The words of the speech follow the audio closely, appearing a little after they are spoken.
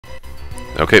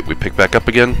Okay, we pick back up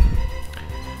again.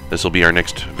 This will be our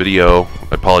next video.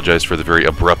 I apologize for the very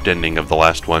abrupt ending of the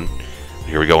last one.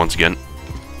 Here we go once again.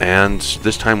 And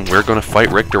this time we're going to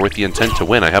fight Richter with the intent to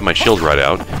win. I have my shield rod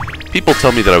out. People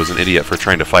tell me that I was an idiot for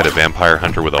trying to fight a vampire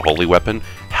hunter with a holy weapon.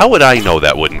 How would I know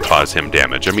that wouldn't cause him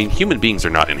damage? I mean, human beings are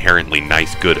not inherently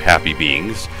nice, good, happy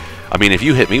beings. I mean, if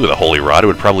you hit me with a holy rod, it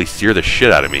would probably sear the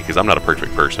shit out of me, because I'm not a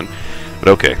perfect person. But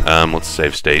okay, let's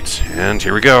save state. And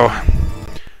here we go.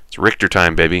 It's Richter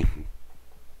time, baby.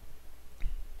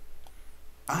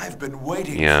 I've been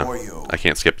waiting for you. I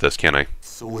can't skip this, can I?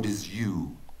 So it is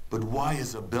you. But why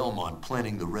is a Belmont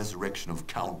planning the resurrection of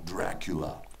Count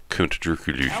Dracula? Count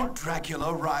Dracula. Count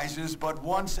Dracula rises but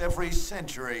once every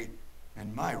century,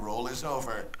 and my role is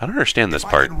over. I don't understand this If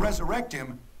part. I can resurrect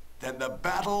him, then the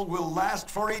battle will last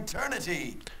for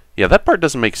eternity. Yeah, that part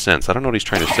doesn't make sense. I don't know what he's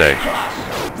trying to say.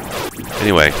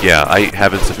 Anyway, yeah, I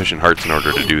have insufficient hearts in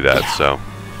order to do that, so...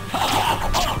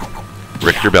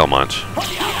 Richter Belmont.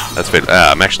 That's good.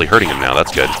 Ah, I'm actually hurting him now.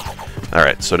 That's good.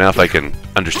 Alright, so now if I can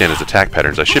understand his attack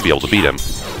patterns, I should be able to beat him.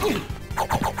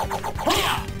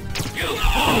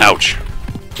 Ouch.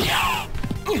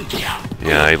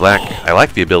 Yeah, I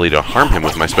lack the ability to harm him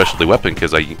with my specialty weapon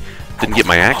because I didn't get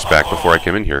my axe back before I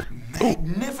came in here.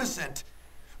 Magnificent!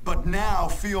 But now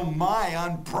feel my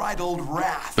unbridled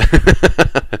wrath.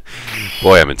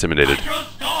 Boy, I'm intimidated.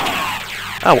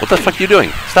 Oh, what the fuck are you doing?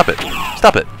 Stop it.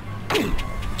 Stop it.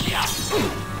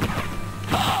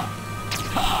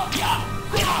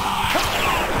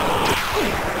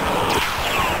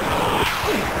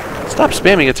 Stop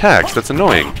spamming attacks. That's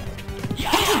annoying.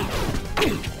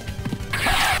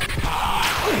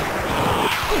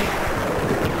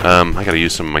 I gotta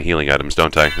use some of my healing items,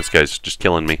 don't I? This guy's just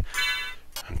killing me.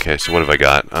 Okay, so what have I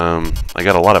got? I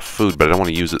got a lot of food, but I don't want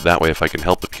to use it that way if I can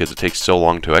help it because it takes so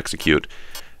long to execute.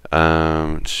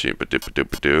 Frankfurter.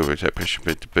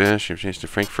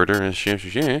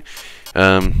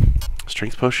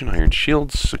 Strength potion, iron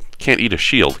shields. Can't eat a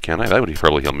shield, can I? That would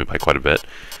probably heal me by quite a bit.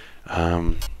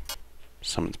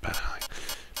 Summons bad.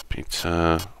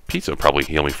 Pizza. Pizza would probably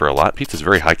heal me for a lot. Pizza's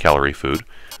very high calorie food.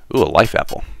 Ooh, a life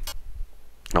apple.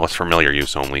 Oh, it's familiar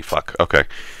use only. Fuck. Okay.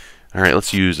 Alright,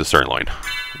 let's use the sirloin.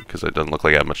 Because it doesn't look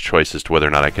like I have much choice as to whether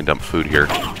or not I can dump food here.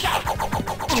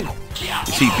 You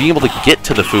see, being able to get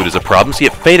to the food is a problem. See,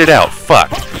 it faded out.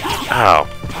 Fuck. Ow.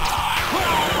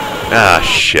 Ah,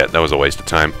 shit. That was a waste of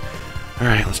time.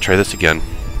 Alright, let's try this again.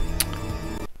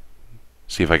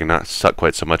 See if I can not suck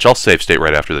quite so much. I'll save state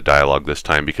right after the dialogue this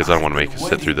time because I don't want to make us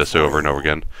sit through this over and over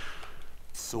again.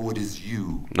 So it is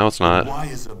you. No, it's not. Why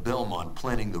is a Belmont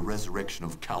planning the resurrection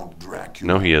of Count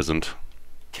Dracula? No, he isn't.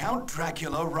 Count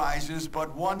Dracula rises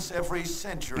but once every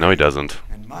century. No, he doesn't.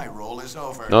 And my role is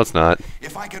over. No, it's not.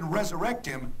 If I can resurrect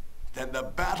him, then the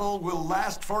battle will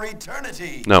last for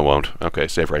eternity. No, it won't. Okay,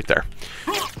 save right there.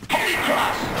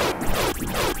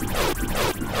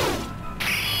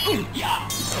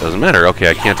 Doesn't matter. Okay,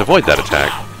 I can't avoid that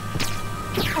attack.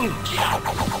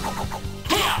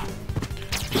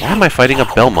 Why am I fighting a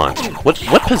Belmont?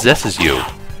 What possesses you?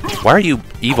 Why are you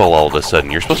evil all of a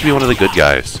sudden? You're supposed to be one of the good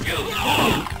guys.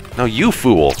 No, you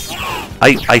fool.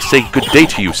 I say good day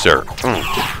to you, sir.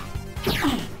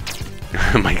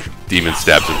 My demon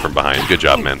stabs him from behind. Good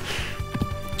job, man.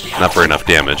 Not for enough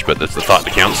damage, but that's the thought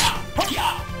that counts.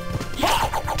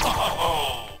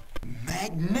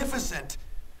 Magnificent!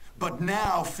 But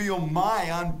now feel my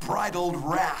unbridled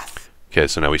wrath. Okay,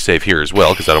 so now we save here as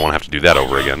well, because I don't want to have to do that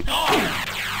over again.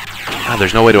 Ah,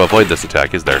 there's no way to avoid this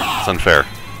attack, is there? It's unfair.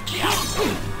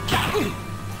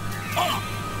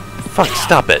 Fuck,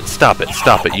 stop it, stop it,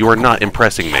 stop it. You are not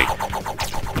impressing me.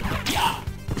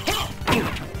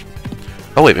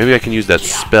 Oh wait, maybe I can use that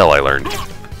spell I learned.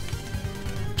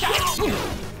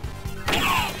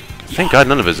 Thank God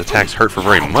none of his attacks hurt for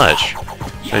very much.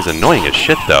 He's annoying as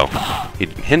shit, though. He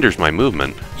hinders my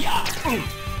movement.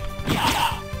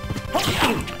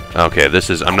 Okay, this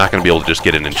is... I'm not going to be able to just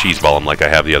get in and cheeseball him like I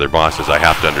have the other bosses. I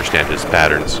have to understand his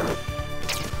patterns.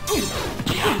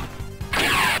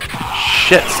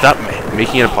 Shit, stop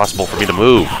making it impossible for me to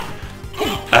move.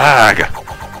 Ah!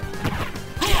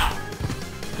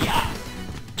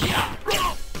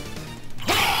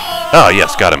 Oh,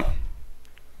 yes, got him.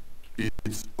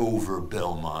 It's over,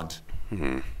 Belmont.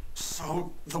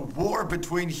 So, the war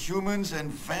between humans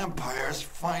and vampires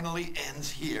finally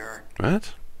ends here.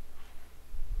 What?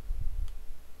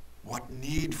 What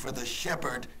need for the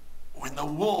shepherd when the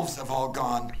wolves have all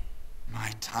gone?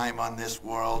 My time on this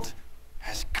world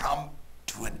has come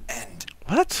to an end.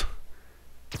 What?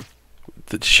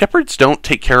 The shepherds don't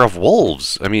take care of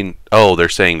wolves. I mean, oh, they're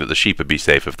saying that the sheep would be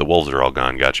safe if the wolves are all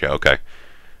gone. Gotcha, okay.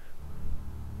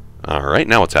 Alright,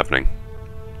 now what's happening?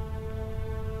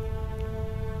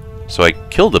 So I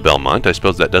killed the Belmont. I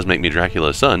suppose that does make me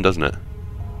Dracula's son, doesn't it?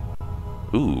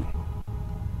 Ooh.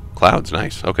 Clouds,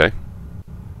 nice. Okay.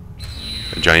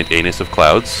 A giant anus of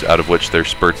clouds, out of which there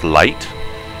spurts light.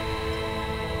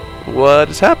 What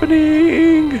is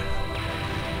happening?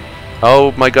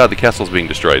 Oh my god, the castle's being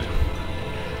destroyed.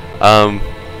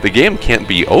 The game can't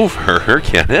be over,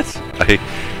 can it?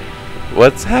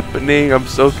 What's happening? I'm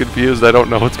so confused. I don't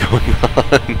know what's going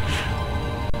on.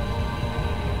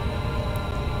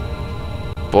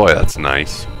 Boy, that's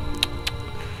nice.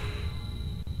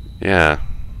 Yeah.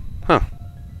 Huh.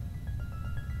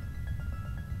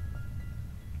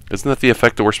 Isn't that the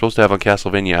effect that we're supposed to have on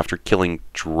Castlevania after killing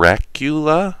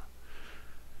Dracula?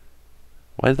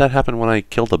 Why did that happen when I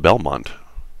killed a Belmont?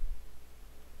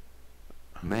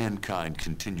 Mankind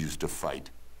continues to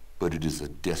fight, but it is a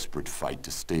desperate fight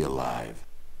to stay alive.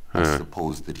 I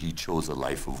suppose that he chose a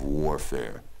life of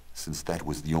warfare, since that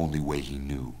was the only way he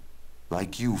knew.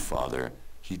 Like you, Father,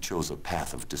 he chose a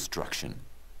path of destruction.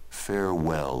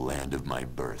 Farewell, land of my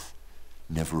birth.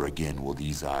 Never again will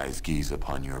these eyes gaze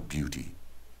upon your beauty.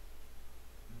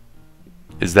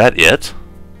 Is that it?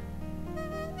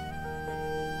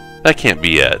 That can't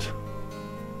be it.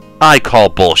 I call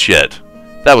bullshit.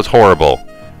 That was horrible.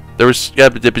 There was... Yeah.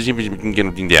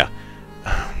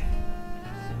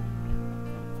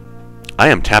 I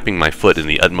am tapping my foot in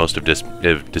the utmost of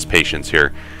dispatience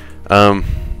here.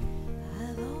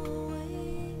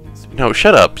 No,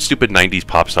 shut up, stupid 90s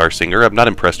pop star singer. I'm not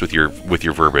impressed with your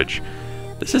verbiage.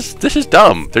 This is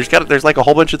dumb. There's like a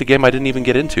whole bunch of the game I didn't even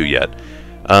get into yet.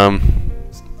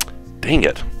 Dang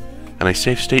it. And I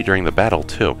save state during the battle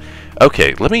too.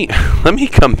 Okay, let me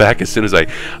come back as soon as I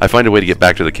find a way to get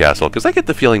back to the castle, because I get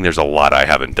the feeling there's a lot I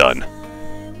haven't done.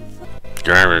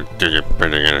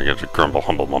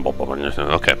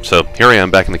 Okay, so here I am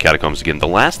back in the catacombs again. The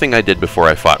last thing I did before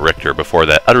I fought Richter, before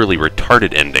that utterly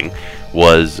retarded ending,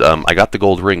 was I got the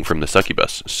gold ring from the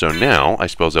succubus. So now I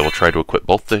suppose I will try to equip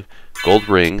both the gold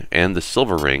ring and the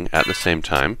silver ring at the same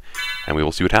time, and we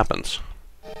will see what happens.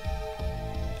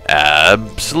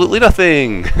 Absolutely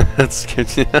nothing! That's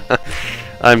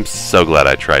I'm so glad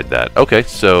I tried that. Okay,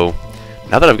 so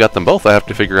now that I've got them both, I have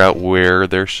to figure out where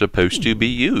they're supposed to be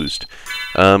used.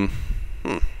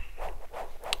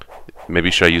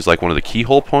 Maybe should I use like one of the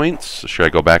keyhole points? Should I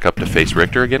go back up to face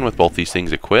Richter again with both these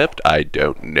things equipped? I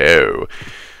don't know.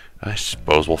 I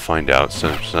suppose we'll find out,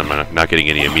 since I'm not getting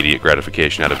any immediate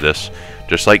gratification out of this.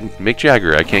 Just like Mick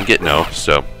Jagger, I can't get no,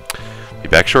 so be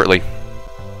back shortly.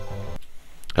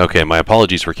 Okay, my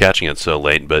apologies for catching it so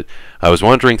late, but I was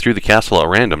wandering through the castle at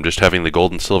random, just having the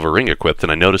gold and silver ring equipped,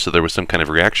 and I noticed that there was some kind of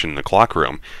reaction in the clock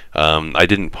room. I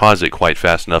didn't pause it quite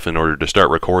fast enough in order to start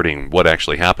recording what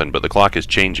actually happened, but the clock is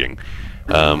changing.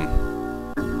 So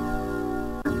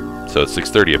it's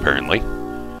 6:30 apparently.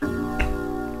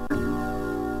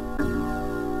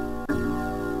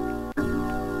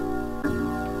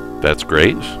 That's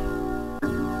great.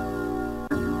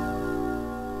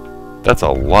 That's a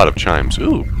lot of chimes.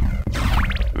 Ooh.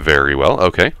 Very well.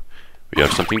 Okay. We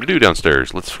have something to do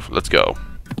downstairs. Let's go.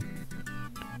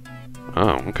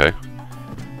 Oh, okay.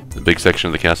 The big section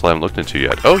of the castle I haven't looked into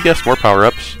yet. Oh, yes, more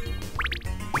power-ups.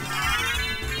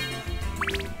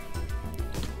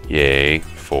 Yay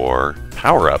for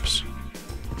power-ups.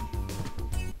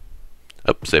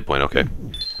 Oh, save point. Okay.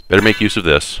 Better make use of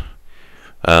this.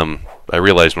 I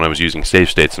realized when I was using save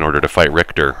states in order to fight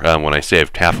Richter, when I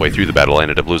saved halfway through the battle, I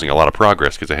ended up losing a lot of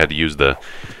progress because I had to use the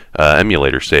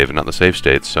emulator save and not the save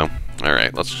states. So,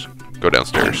 alright, let's go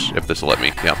downstairs, if this will let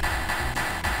me. Yep.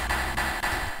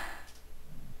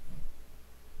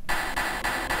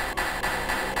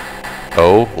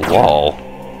 Oh, lol.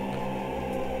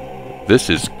 This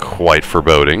is quite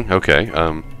foreboding. Okay,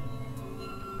 I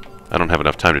don't have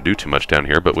enough time to do too much down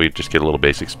here, but we just get a little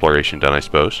base exploration done, I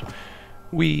suppose.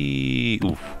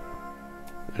 Oof.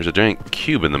 There's a giant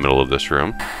cube in the middle of this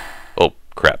room. Oh,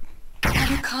 crap.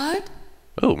 Alucard?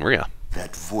 Oh, Maria.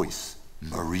 That voice,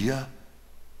 Maria?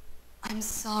 I'm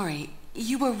sorry.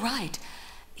 You were right.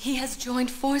 He has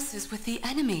joined forces with the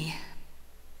enemy.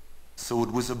 So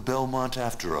it was a Belmont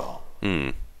after all.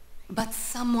 But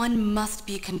someone must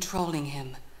be controlling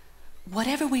him.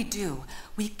 Whatever we do,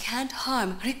 we can't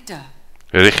harm Richter.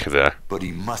 Richter. But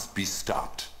he must be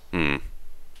stopped.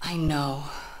 I know.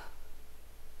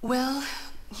 Well,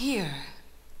 here.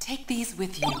 Take these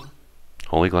with you.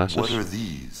 Holy glasses? What are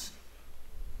these?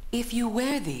 If you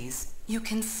wear these, you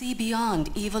can see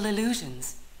beyond evil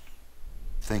illusions.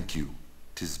 Thank you.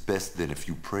 'Tis best then if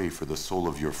you pray for the soul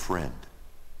of your friend.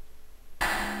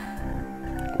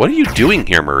 What are you doing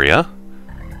here, Maria?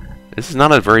 This is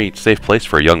not a very safe place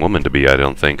for a young woman to be, I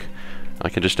don't think. I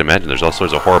can just imagine there's all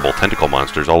sorts of horrible tentacle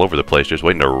monsters all over the place just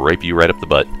waiting to rape you right up the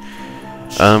butt.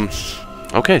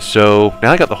 Okay, so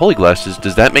now I got the holy glasses.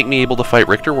 Does that make me able to fight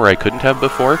Richter where I couldn't have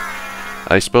before?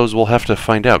 I suppose we'll have to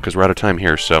find out because we're out of time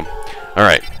here, so...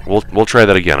 Alright, we'll try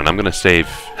that again, and I'm going to save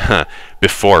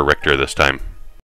before Richter this time.